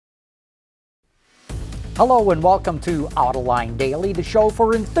Hello and welcome to Autoline Daily, the show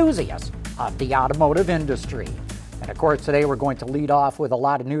for enthusiasts of the automotive industry. And of course, today we're going to lead off with a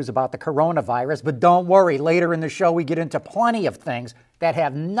lot of news about the coronavirus, but don't worry, later in the show we get into plenty of things that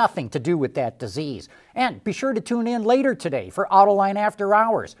have nothing to do with that disease. And be sure to tune in later today for Autoline After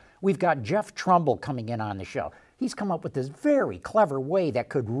Hours. We've got Jeff Trumbull coming in on the show. He's come up with this very clever way that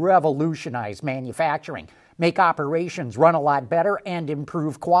could revolutionize manufacturing, make operations run a lot better, and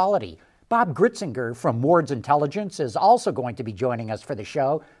improve quality. Bob Gritzinger from Ward's Intelligence is also going to be joining us for the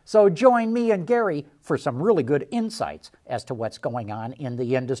show, so join me and Gary for some really good insights as to what's going on in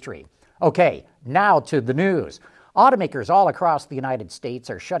the industry. Okay, now to the news. Automakers all across the United States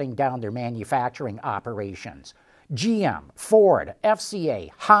are shutting down their manufacturing operations. GM, Ford,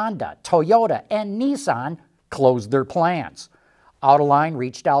 FCA, Honda, Toyota, and Nissan closed their plants. Autoline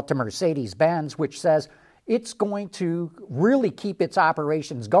reached out to Mercedes-Benz, which says it's going to really keep its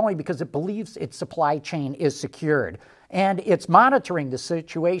operations going because it believes its supply chain is secured. And it's monitoring the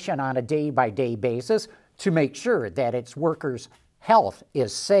situation on a day-by-day basis to make sure that its workers' health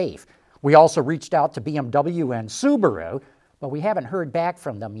is safe. We also reached out to BMW and Subaru, but we haven't heard back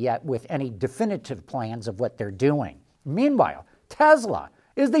from them yet with any definitive plans of what they're doing. Meanwhile, Tesla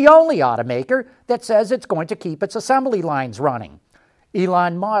is the only automaker that says it's going to keep its assembly lines running.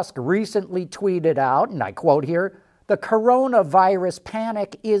 Elon Musk recently tweeted out, and I quote here, "The coronavirus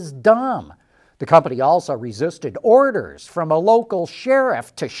panic is dumb." The company also resisted orders from a local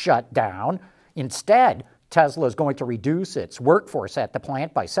sheriff to shut down. Instead, Tesla is going to reduce its workforce at the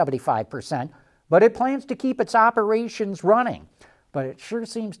plant by 75%, but it plans to keep its operations running. But it sure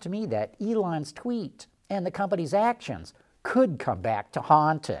seems to me that Elon's tweet and the company's actions could come back to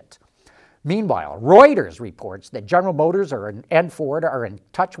haunt it. Meanwhile, Reuters reports that General Motors and Ford are in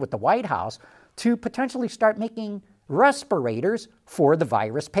touch with the White House to potentially start making respirators for the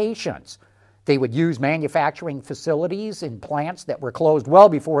virus patients. They would use manufacturing facilities in plants that were closed well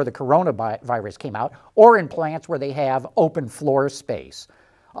before the coronavirus came out, or in plants where they have open floor space.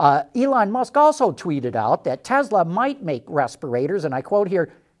 Elon Musk also tweeted out that Tesla might make respirators, and I quote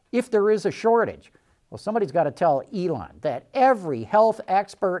here, "if there is a shortage." Well, somebody's got to tell Elon that every health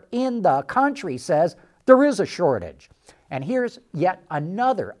expert in the country says there is a shortage. And here's yet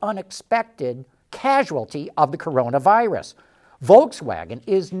another unexpected casualty of the coronavirus. Volkswagen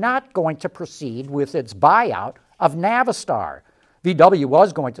is not going to proceed with its buyout of Navistar. VW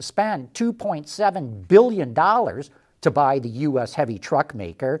was going to spend $2.7 billion to buy the U.S. heavy truck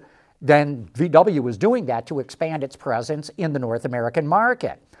maker. Then VW was doing that to expand its presence in the North American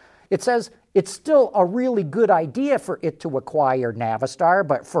market. It says it's still a really good idea for it to acquire Navistar,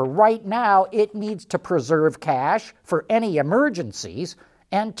 but for right now, it needs to preserve cash for any emergencies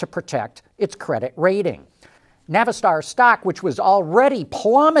and to protect its credit rating. Navistar stock, which was already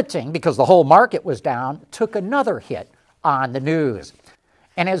plummeting because the whole market was down, took another hit on the news.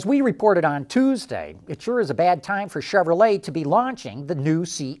 And as we reported on Tuesday, it sure is a bad time for Chevrolet to be launching the new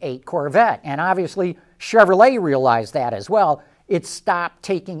C8 Corvette. And obviously, Chevrolet realized that as well. It stopped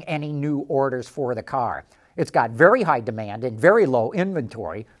taking any new orders for the car. It's got very high demand and very low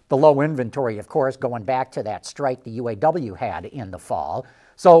inventory. The low inventory, of course, going back to that strike the UAW had in the fall.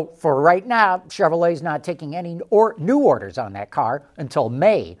 So for right now, Chevrolet's not taking any new orders on that car until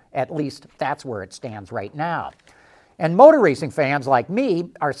May. At least that's where it stands right now. And motor racing fans like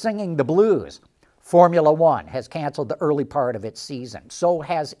me are singing the blues. Formula One has canceled the early part of its season. So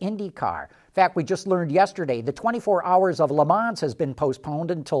has IndyCar. In fact, we just learned yesterday the 24 Hours of Le Mans has been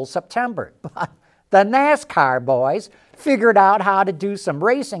postponed until September. But the NASCAR boys figured out how to do some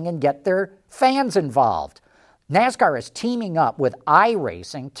racing and get their fans involved. NASCAR is teaming up with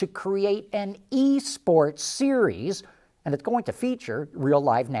iRacing to create an esports series, and it's going to feature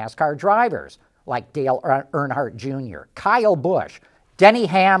real-life NASCAR drivers like Dale Earnhardt Jr., Kyle Busch, Denny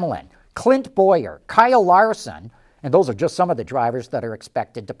Hamlin, Clint Bowyer, Kyle Larson, and those are just some of the drivers that are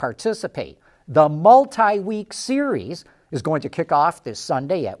expected to participate. The multi-week series is going to kick off this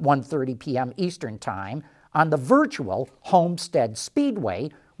Sunday at 1:30 p.m. Eastern Time on the virtual Homestead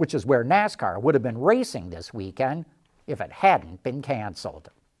Speedway, which is where NASCAR would have been racing this weekend if it hadn't been canceled.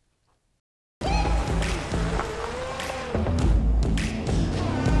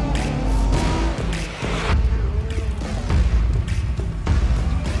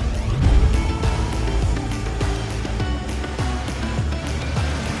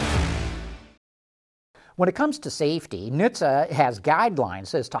 When it comes to safety, NHTSA has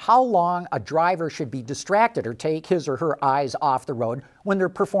guidelines as to how long a driver should be distracted or take his or her eyes off the road when they're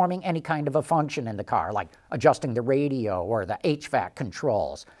performing any kind of a function in the car, like adjusting the radio or the HVAC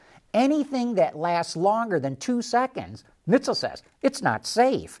controls. Anything that lasts longer than 2 seconds, NHTSA says it's not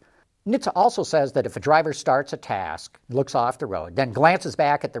safe. NHTSA also says that if a driver starts a task, looks off the road, then glances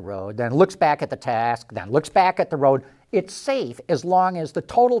back at the road, then looks back at the task, then looks back at the road, it's safe as long as the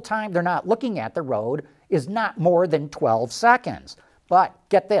total time they're not looking at the road is not more than 12 seconds. But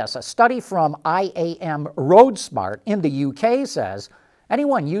get this, a study from IAM RoadSmart in the UK says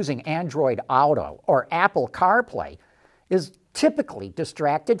anyone using Android Auto or Apple CarPlay is typically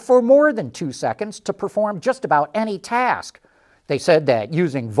distracted for more than 2 seconds to perform just about any task. They said that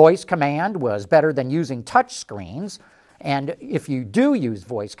using voice command was better than using touch screens, and if you do use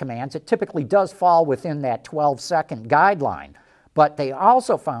voice commands, it typically does fall within that 12-second guideline. But they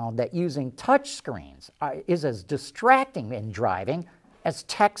also found that using touch screens is as distracting in driving as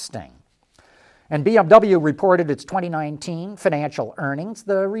texting. And BMW reported its 2019 financial earnings.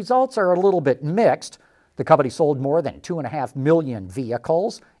 The results are a little bit mixed. The company sold more than 2.5 million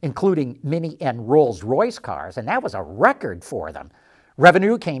vehicles, including Mini and Rolls-Royce cars, and that was a record for them.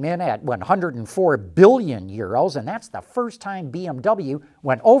 Revenue came in at 104 billion euros, and that's the first time BMW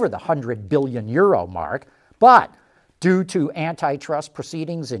went over the 100 billion euro mark. But due to antitrust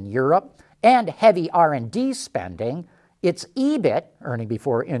proceedings in Europe and heavy R&D spending, its EBIT, earning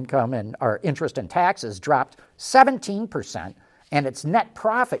before income and interest and taxes, dropped 17%, and its net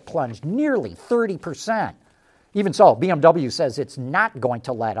profit plunged nearly 30%. Even so, BMW says it's not going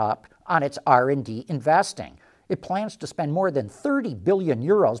to let up on its R&D investing. It plans to spend more than 30 billion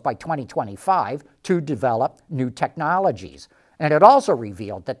euros by 2025 to develop new technologies. And it also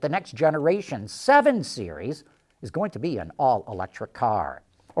revealed that the next generation 7 Series is going to be an all-electric car,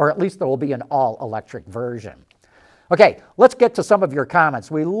 or at least there will be an all-electric version. Okay, let's get to some of your comments.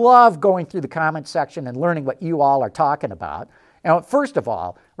 We love going through the comment section and learning what you all are talking about. And first of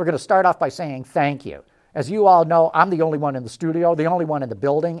all, we're going to start off by saying thank you. As you all know, I'm the only one in the studio, the only one in the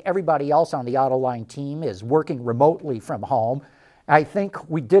building. Everybody else on the Autoline team is working remotely from home. I think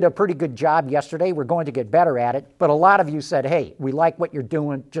we did a pretty good job yesterday. We're going to get better at it. But a lot of you said, hey, we like what you're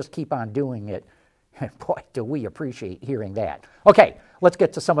doing. Just keep on doing it. Boy, do we appreciate hearing that. Okay, let's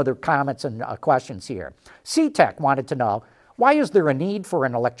get to some of the comments and questions here. C-Tech wanted to know, why is there a need for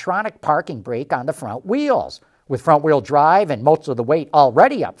an electronic parking brake on the front wheels? With front-wheel drive and most of the weight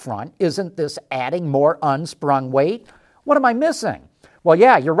already up front, isn't this adding more unsprung weight? What am I missing? Well,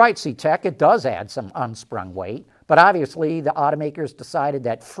 yeah, you're right, C-Tech. It does add some unsprung weight. But obviously, the automakers decided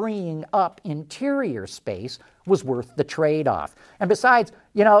that freeing up interior space was worth the trade-off. And besides,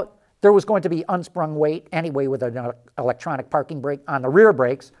 you know, there was going to be unsprung weight anyway with an electronic parking brake on the rear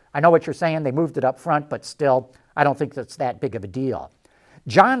brakes. I know what you're saying. They moved it up front, but still, I don't think that's that big of a deal.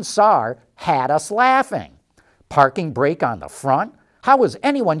 John Saar had us laughing. Parking brake on the front? How is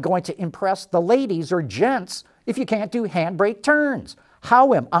anyone going to impress the ladies or gents if you can't do handbrake turns?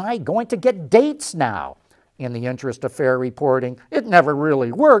 How am I going to get dates now? In the interest of fair reporting, it never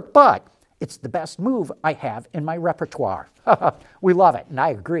really worked, but it's the best move I have in my repertoire. We love it, and I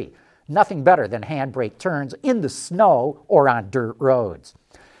agree. Nothing better than handbrake turns in the snow or on dirt roads.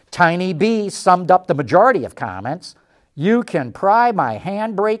 Tiny B summed up the majority of comments. You can pry my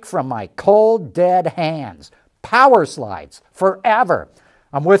handbrake from my cold, dead hands. Power slides forever.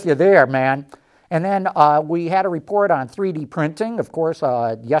 I'm with you there, man. And then we had a report on 3D printing. Of course,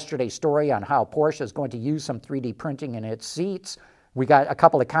 yesterday's story on how Porsche is going to use some 3D printing in its seats. We got a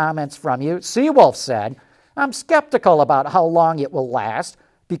couple of comments from you. Seawolf said, I'm skeptical about how long it will last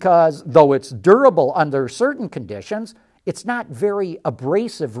because though it's durable under certain conditions, it's not very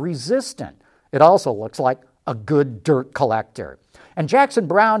abrasive resistant. It also looks like a good dirt collector. And Jackson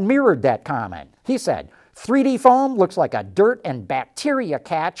Brown mirrored that comment. He said, 3D foam looks like a dirt and bacteria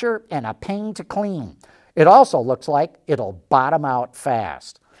catcher and a pain to clean. It also looks like it'll bottom out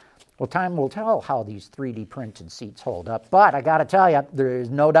fast. Well, time will tell how these 3D printed seats hold up, but I got to tell you, there is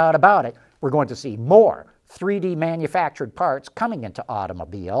no doubt about it. We're going to see more 3D manufactured parts coming into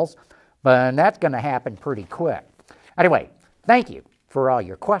automobiles, but that's going to happen pretty quick. Anyway, thank you for all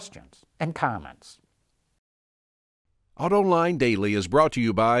your questions and comments. AutoLine Daily is brought to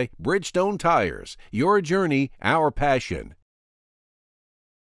you by Bridgestone Tires. Your journey, our passion.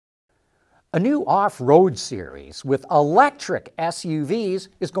 A new off-road series with electric SUVs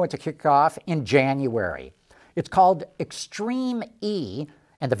is going to kick off in January. It's called Extreme E,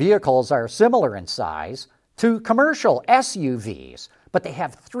 and the vehicles are similar in size to commercial SUVs, but they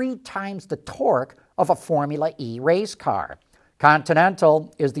have 3 times the torque of a Formula E race car.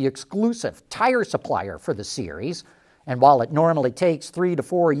 Continental is the exclusive tire supplier for the series, and while it normally takes 3 to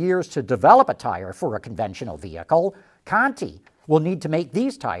 4 years to develop a tire for a conventional vehicle, Conti will need to make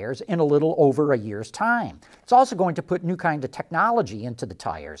these tires in a little over a year's time. It's also going to put new kind of technology into the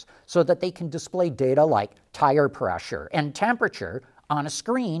tires so that they can display data like tire pressure and temperature on a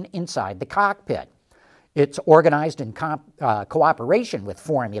screen inside the cockpit. It's organized in cooperation with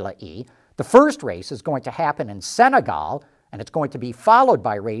Formula E. The first race is going to happen in Senegal, and it's going to be followed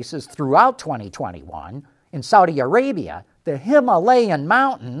by races throughout 2021 in Saudi Arabia, the Himalayan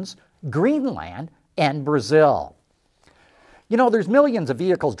mountains, Greenland, and Brazil. You know, there's millions of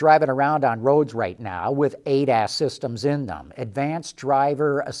vehicles driving around on roads right now with ADAS systems in them, advanced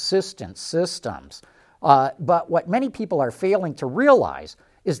driver assistance systems. But what many people are failing to realize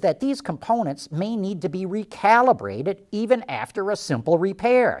is that these components may need to be recalibrated even after a simple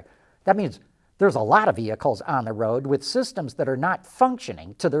repair. That means there's a lot of vehicles on the road with systems that are not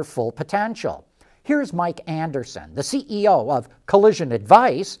functioning to their full potential. Here's Mike Anderson, the CEO of Collision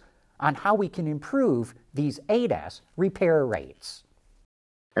Advice, on how we can improve these ADAS repair rates.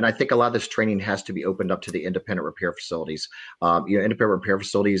 And I think a lot of this training has to be opened up to the independent repair facilities. Independent repair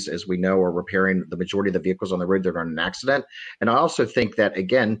facilities, as we know, are repairing the majority of the vehicles on the road that are in an accident. And I also think that,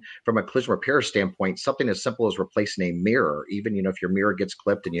 again, from a collision repair standpoint, something as simple as replacing a mirror, even if your mirror gets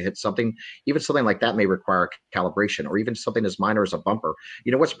clipped and you hit something, even something like that may require calibration, or even something as minor as a bumper.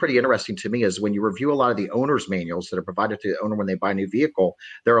 What's pretty interesting to me is when you review a lot of the owner's manuals that are provided to the owner when they buy a new vehicle,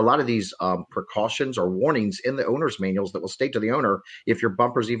 there are a lot of these precautions or warnings in the owner's manuals that will state to the owner, if your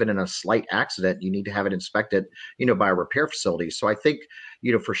bumper even in a slight accident, you need to have it inspected, by a repair facility. So I think,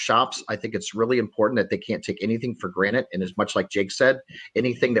 for shops, I think it's really important that they can't take anything for granted. And as much like Jake said,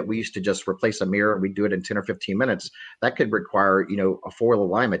 anything that we used to just replace a mirror and we do it in 10 or 15 minutes, that could require, a foil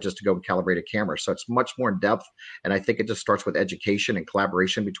alignment just to go and calibrate a camera. So it's much more in depth. And I think it just starts with education and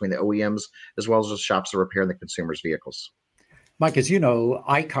collaboration between the OEMs as well as the shops that repair the consumers' vehicles. Mike, as you know,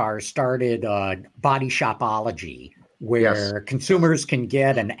 iCar started Body Shopology, where consumers can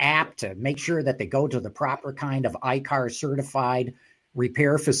get an app to make sure that they go to the proper kind of iCar certified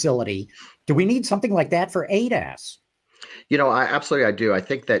repair facility. Do we need something like that for ADAS? I do. I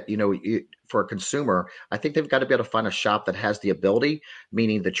think that, for a consumer, I think they've got to be able to find a shop that has the ability,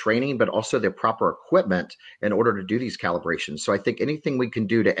 meaning the training, but also the proper equipment in order to do these calibrations. So I think anything we can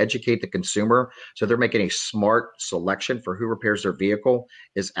do to educate the consumer so they're making a smart selection for who repairs their vehicle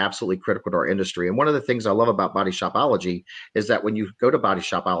is absolutely critical to our industry. And one of the things I love about Body Shopology is that when you go to Body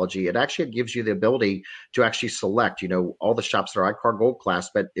Shopology, it actually gives you the ability to actually select, all the shops that are iCar Gold Class.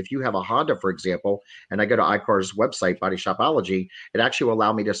 But if you have a Honda, for example, and I go to iCar's website, Body Shopology, it actually will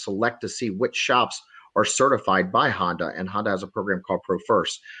allow me to select to see which shops are certified by Honda, and Honda has a program called Pro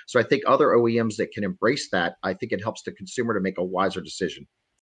First. So I think other OEMs that can embrace that, I think it helps the consumer to make a wiser decision.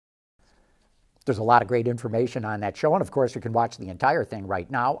 There's a lot of great information on that show, and of course you can watch the entire thing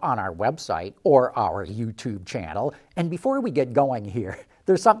right now on our website or our YouTube channel. And before we get going here,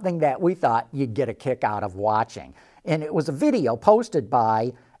 there's something that we thought you'd get a kick out of watching. And it was a video posted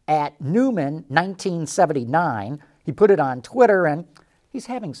by @Newman1979. He put it on Twitter, and he's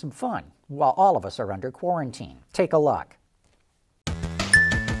having some fun while all of us are under quarantine. Take a look.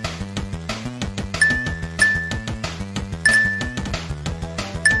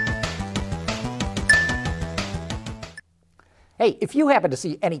 Hey, if you happen to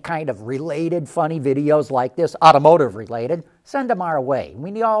see any kind of related funny videos like this, automotive related, send them our way.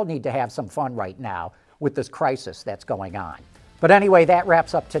 We all need to have some fun right now with this crisis that's going on. But anyway, that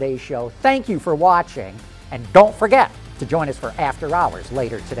wraps up today's show. Thank you for watching, and don't forget to join us for After Hours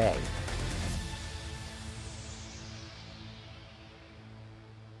later today.